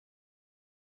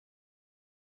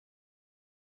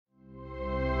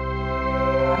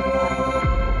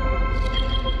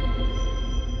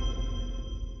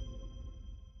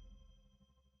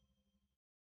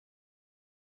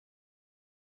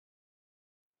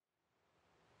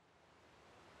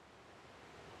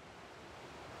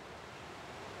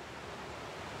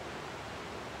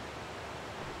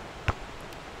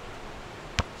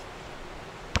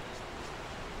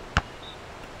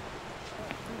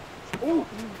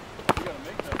You gotta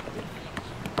make that.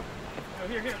 Oh,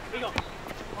 here you go.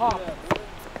 Oh. Yeah,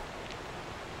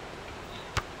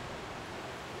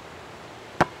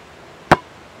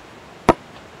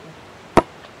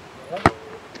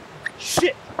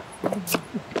 Shit!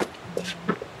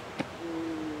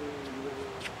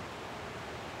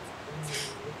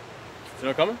 You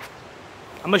know coming?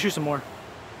 I'm gonna shoot some more.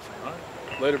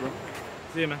 Alright. Later, bro.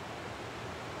 See you, man.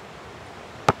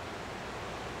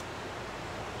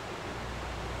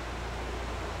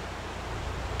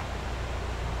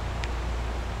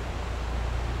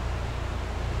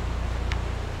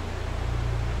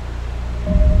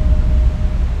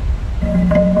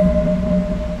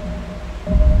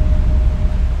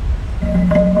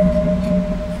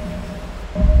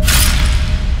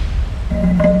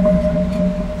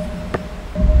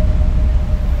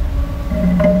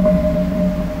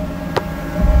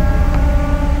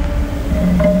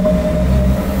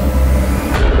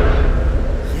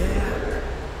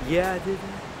 Yeah, I did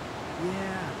that.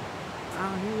 Yeah. I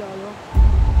don't hear y'all though.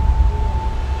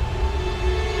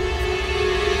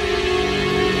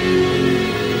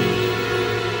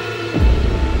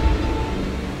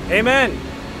 Hey, man.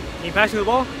 Can you pass me the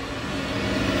ball?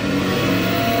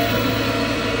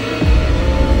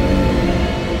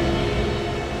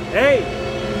 Hey!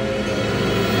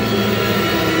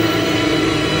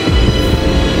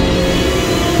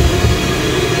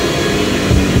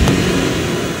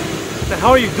 What the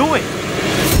hell are you doing?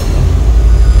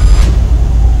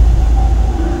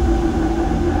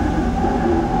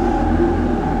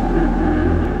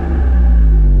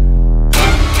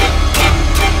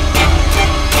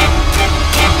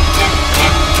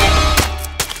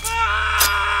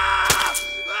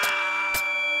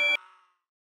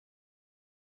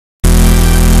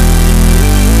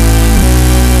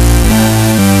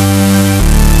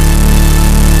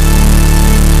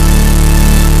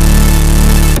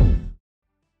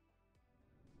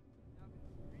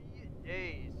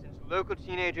 Local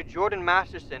teenager Jordan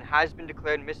Masterson has been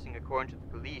declared missing according to the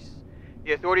police.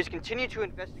 The authorities continue to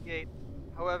investigate,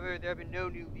 however, there have been no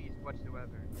new leads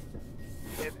whatsoever.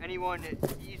 If anyone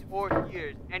sees or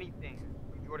hears anything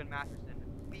from Jordan Masterson,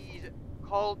 please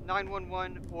call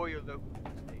 911 or your local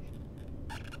police station.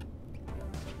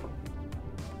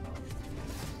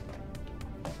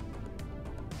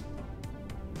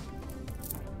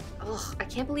 Ugh, I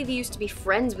can't believe you used to be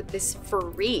friends with this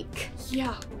freak.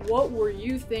 Yeah, what were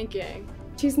you thinking?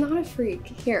 She's not a freak.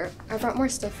 Here, I brought more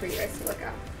stuff for you guys to look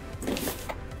at.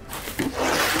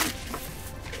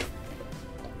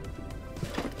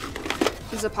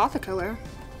 Zepotha killer.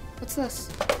 What's this?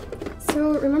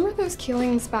 So, remember those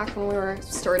killings back when we were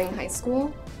starting high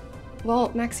school?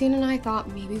 Well, Maxine and I thought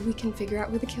maybe we can figure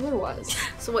out who the killer was.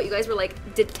 So what, you guys were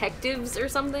like detectives or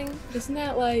something? Isn't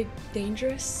that like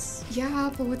dangerous?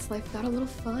 Yeah, but what's life without a little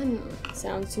fun?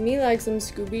 Sounds to me like some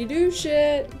Scooby-Doo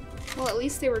shit. Well, at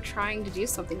least they were trying to do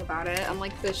something about it,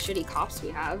 unlike the shitty cops we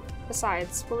have.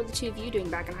 Besides, what were the two of you doing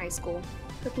back in high school?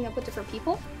 Hooking up with different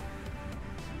people?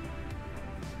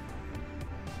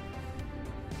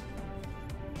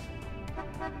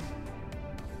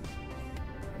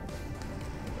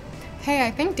 Hey,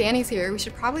 I think Danny's here. We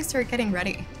should probably start getting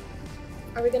ready.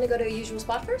 Are we gonna go to a usual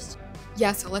spot first?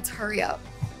 Yeah, so let's hurry up.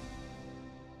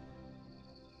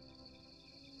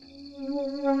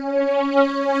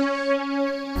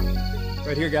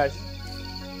 Right here, guys.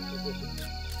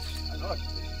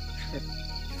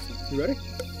 You ready?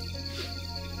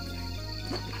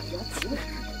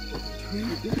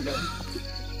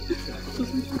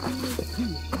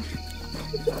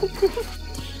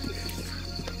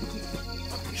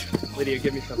 Lydia,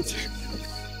 give me something.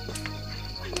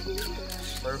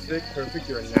 Perfect.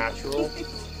 You're a natural.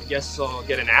 I guess I'll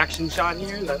get an action shot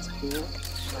here. That's cool.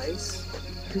 Nice.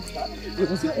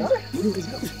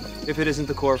 If it isn't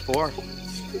the core four.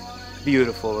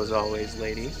 Beautiful as always,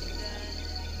 ladies.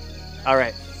 All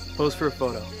right, pose for a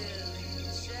photo.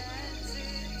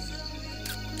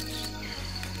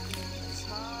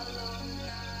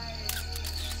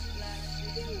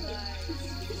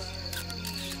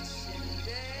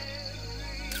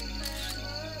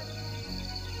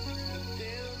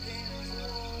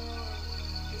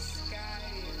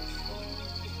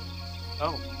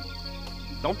 Oh,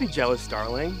 don't be jealous,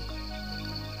 darling.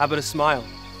 How about a smile?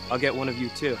 I'll get one of you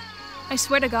too. I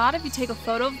swear to God, if you take a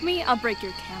photo of me, I'll break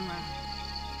your camera.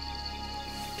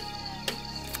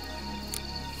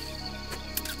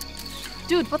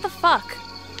 Dude, what the fuck?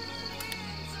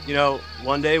 You know,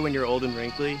 one day when you're old and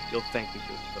wrinkly, you'll thank me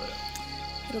for this photo.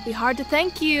 It'll be hard to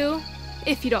thank you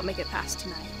if you don't make it past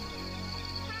tonight.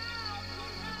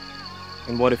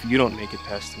 And what if you don't make it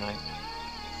past tonight?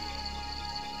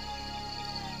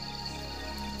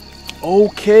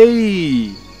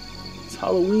 Okay. It's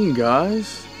Halloween,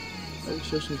 guys. Let's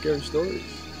share some scary stories.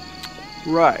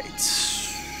 Right.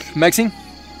 Maxine,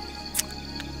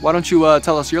 why don't you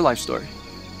tell us your life story?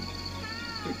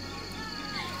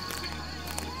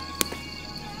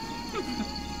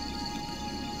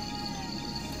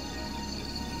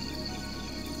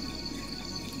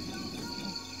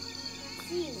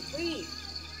 Wait.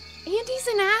 Andy's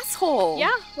an asshole.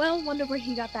 Yeah, well, wonder where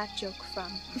he got that joke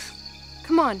from.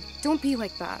 Come on, don't be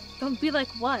like that. Don't be like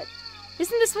what?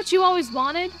 Isn't this what you always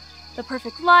wanted? The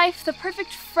perfect life, the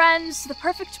perfect friends, the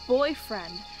perfect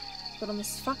boyfriend. Little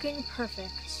Miss Fucking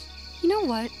Perfect. You know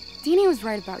what? Danny was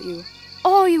right about you.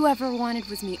 All you ever wanted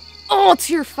was me all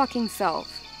to your fucking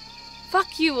self.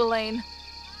 Fuck you, Elaine.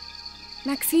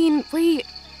 Maxine, wait.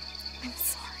 I'm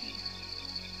sorry.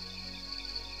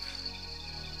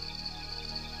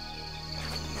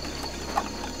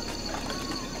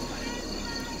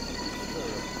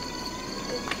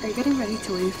 Are you getting ready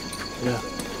to leave? Yeah.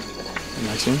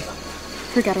 Maxine?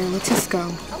 Forget her, let's just go.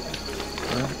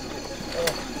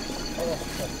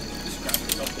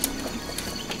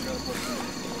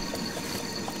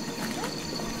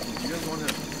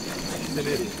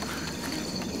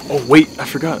 Oh, wait, I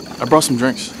forgot. I brought some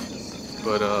drinks.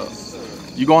 But,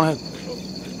 you go on ahead.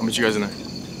 I'll meet you guys in there.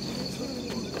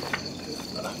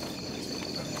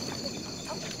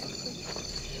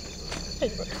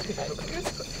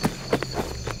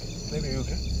 Maybe you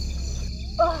okay?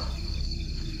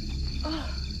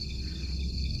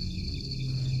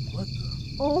 What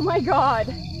the? Oh my god.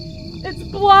 It's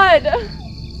blood.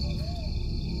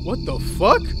 What the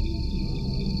fuck?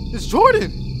 It's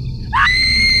Jordan!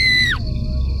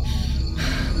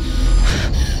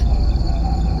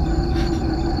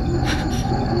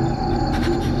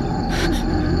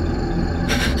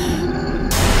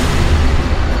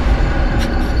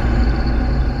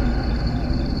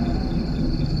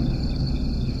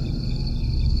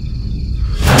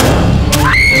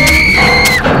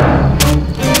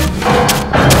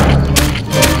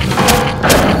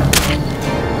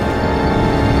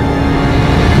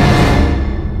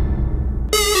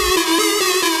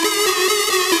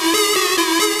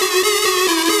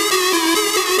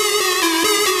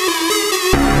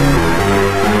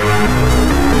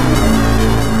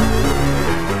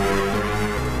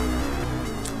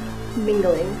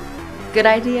 Mingling. Good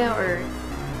idea or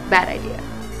bad idea?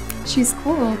 She's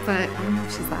cool, but I don't know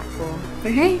if she's that cool.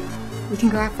 But hey, we can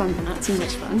go have fun, but not too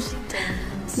much fun.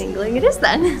 Mingling it is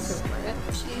then. Go for it.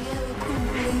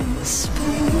 She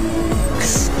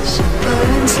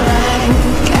burns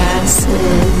like acid.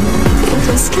 If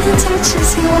her skin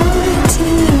touches your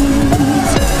teeth.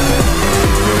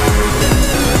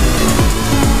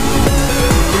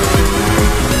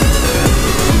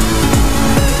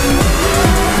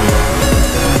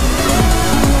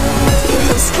 If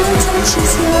her skin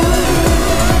touches your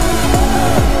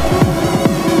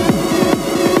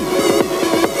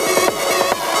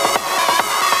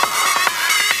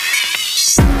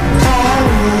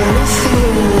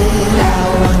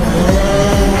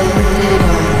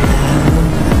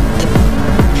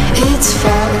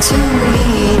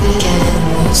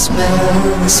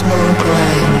smell the smoke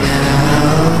right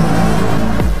now.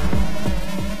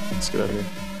 Let's get out of here.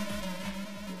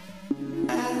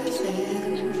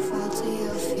 Fall to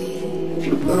your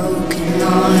feet, broken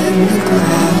on the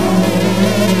ground.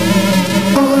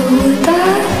 Oh, would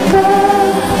that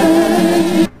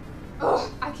burn? Oh,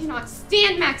 I cannot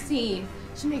stand Maxine.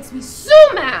 She makes me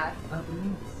so mad.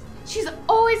 She's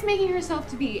always making herself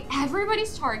to be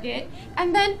everybody's target,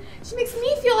 and then she makes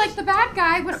me feel like the bad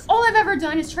guy when all I've ever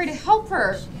done is try to help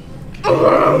her.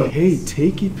 Hey,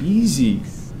 take it easy.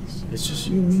 It's just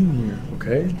you and me in here,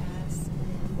 okay?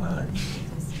 Relax.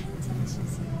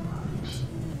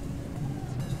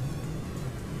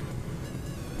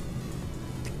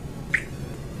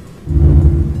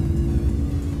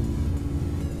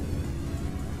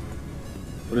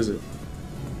 What is it?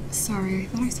 Sorry, I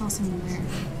thought I saw someone there.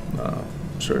 Nah,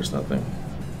 I'm sure it's nothing.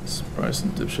 It's probably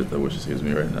some dipshit that wishes he was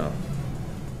me right now.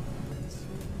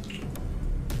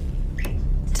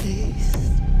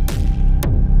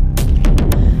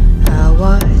 I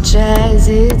watch as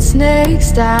it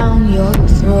snakes down your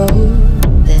throat.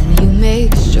 Then you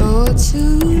make sure to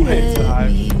let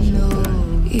me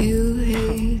know you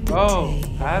hate the Oh,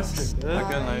 pass it.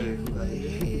 Like a night.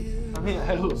 I mean,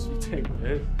 I don't take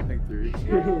it. Like 3.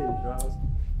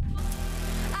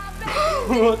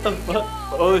 What the fuck?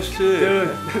 Oh shit. Dude,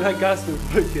 that costume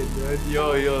fucking, dude.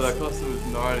 Yo, that costume is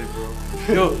gnarly, bro.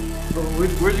 Yo, bro,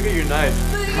 where'd you get your knife?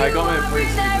 I got my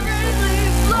place.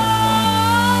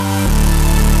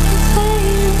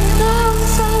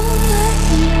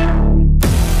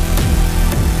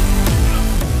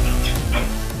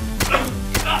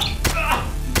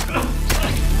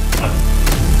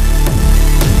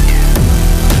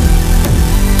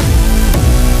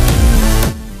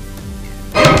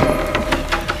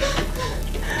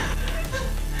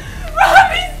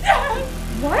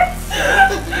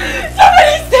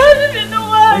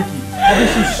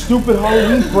 stupid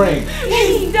Halloween prank.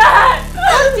 Hey, Dad!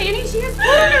 Oh, Danny, she has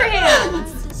blood in her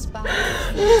hands. Come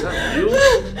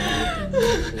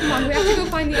on, we have to go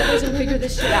find the others and figure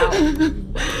this shit out.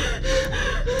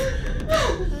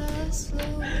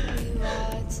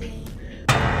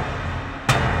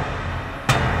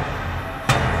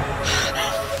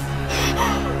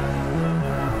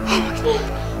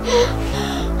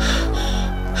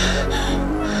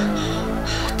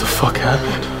 What the fuck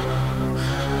happened?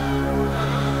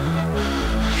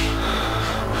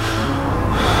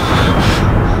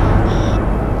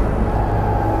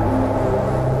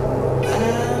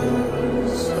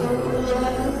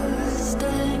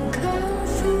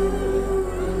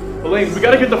 Elaine, we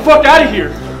gotta get the fuck out of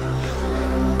here!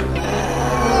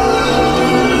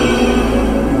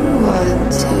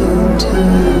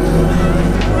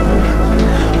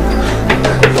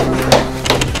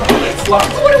 It's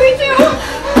locked. What do we do?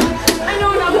 I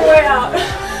know another way out.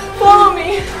 Follow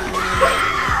me. I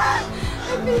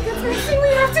think it's Maxine. We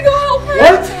have to go help her.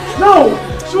 What?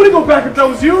 No! She wouldn't go back if that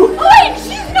was you! Wait,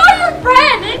 she's not your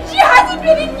friend, and she hasn't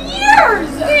been in years!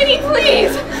 Danny,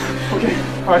 please! Okay,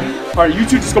 alright, you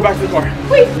two just go back to the car.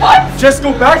 Wait, what? Just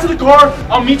go back to the car,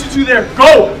 I'll meet you two there.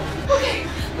 Go! Okay,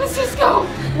 let's just go.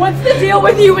 What's the deal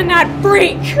with you and that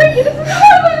freak? Frankie, this is a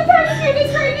horrible time to do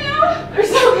this right now! There's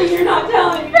something you're not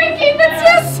telling me. Frankie, that's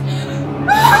just...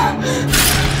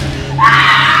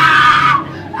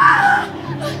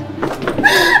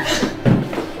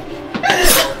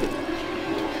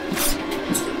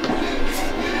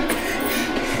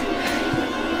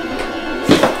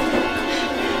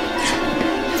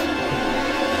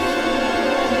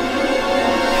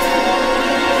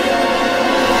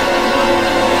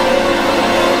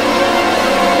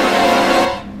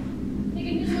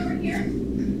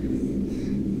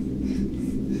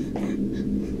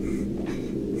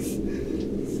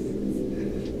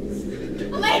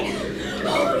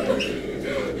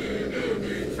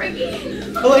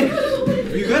 Elaine,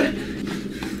 are you good?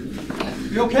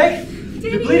 You okay? Danny,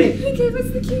 You're bleeding. he gave us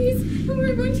the keys, and we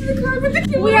were going to the car with the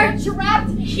killer. We are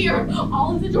trapped here.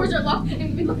 All of the doors are locked, and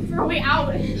we've been looking for a way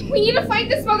out. We need to fight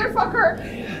this motherfucker.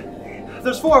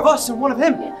 There's 4 of us and 1 of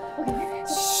him.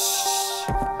 Shh.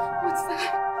 What's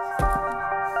that?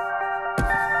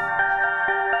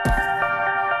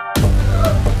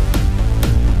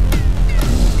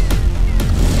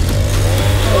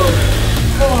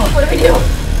 What do we do?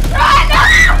 Run!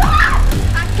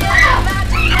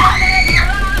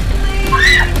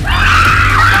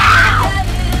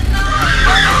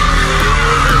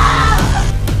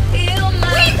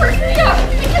 Wait, Maria!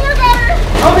 The killer got her!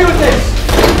 Help me with this!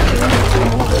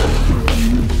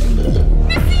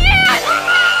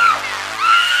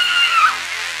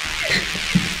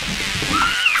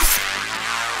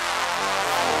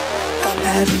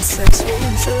 Having sex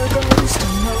with a ghost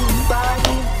and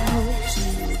nobody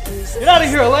knows. Get out of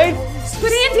here, Elaine!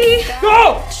 But Andy!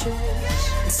 Go!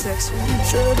 Sex with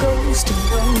a ghost and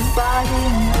nobody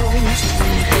knows.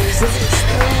 Is this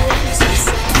the worst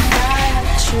I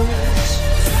choose?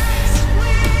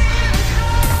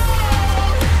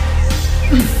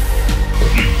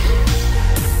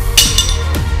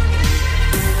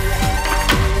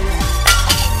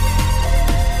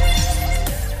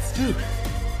 Dude,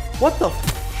 what the f-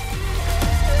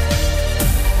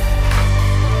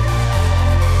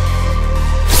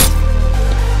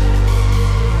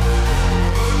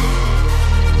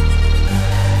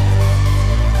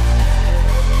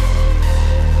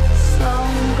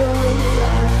 Some girl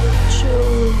I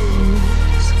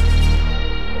choose.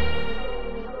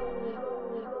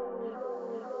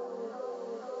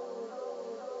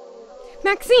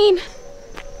 Maxine!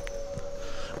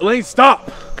 Elaine,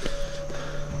 stop!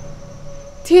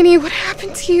 Danny, what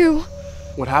happened to you?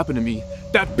 What happened to me?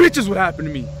 That bitch is what happened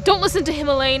to me! Don't listen to him,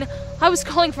 Elaine. I was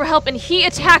calling for help and he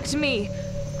attacked me.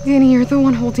 Danny, you're the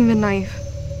one holding the knife.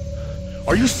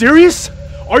 Are you serious?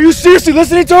 Are you seriously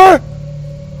listening to her?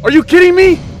 Are you kidding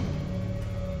me?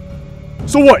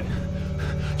 So what?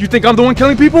 You think I'm the one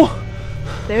killing people?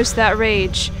 There's that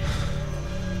rage.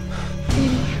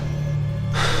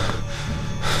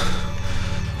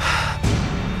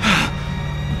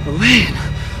 Elaine!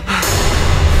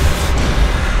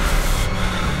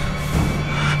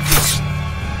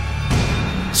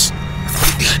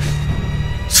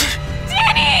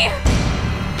 Danny!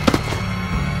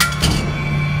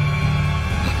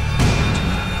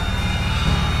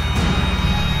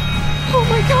 Oh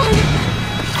my god!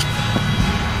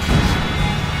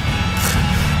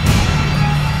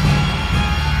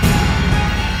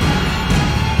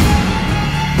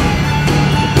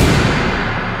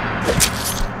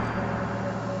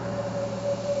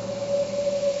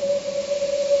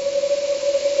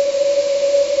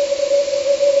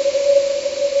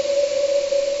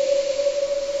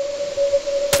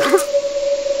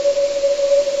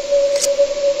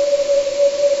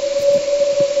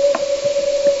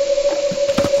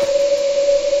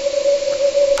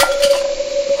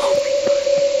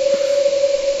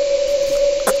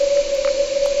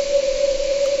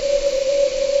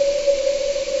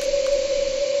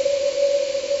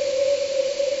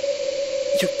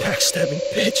 Backstabbing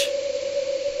bitch.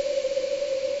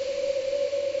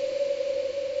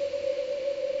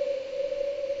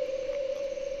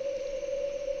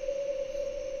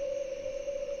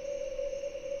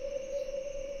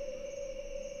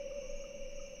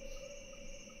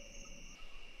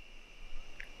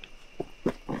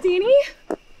 Deanie?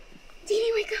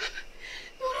 Deanie, wake up.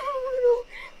 No, no, no, no, no.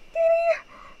 Deanie!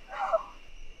 No.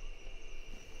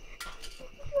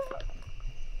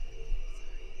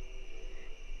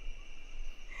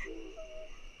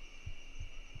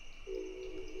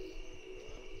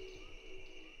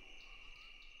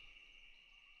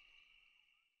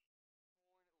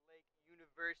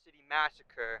 University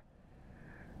massacre.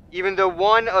 Even though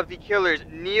one of the killers,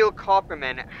 Neil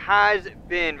Copperman, has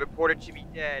been reported to be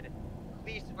dead,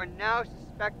 police are now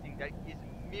suspecting that he is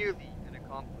merely an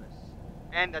accomplice,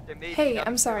 and that there may be Hey, another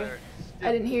I'm sorry. killer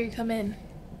I didn't hear you come in.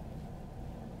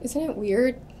 Isn't it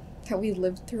weird that we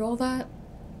lived through all that?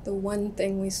 The one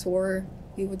thing we swore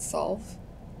we would solve.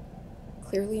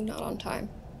 Clearly not on time.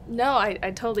 No, I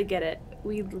totally get it.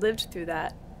 We lived through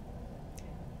that.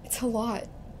 It's a lot,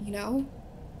 you know?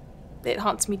 It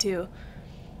haunts me too.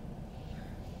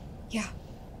 Yeah.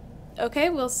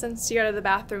 Okay, well, since you're out of the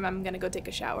bathroom, I'm gonna go take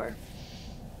a shower.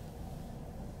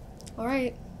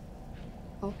 Alright.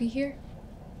 I'll be here.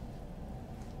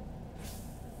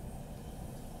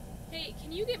 Hey,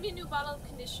 can you get me a new bottle of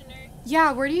conditioner?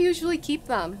 Yeah, where do you usually keep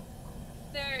them?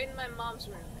 They're in my mom's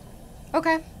room.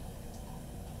 Okay.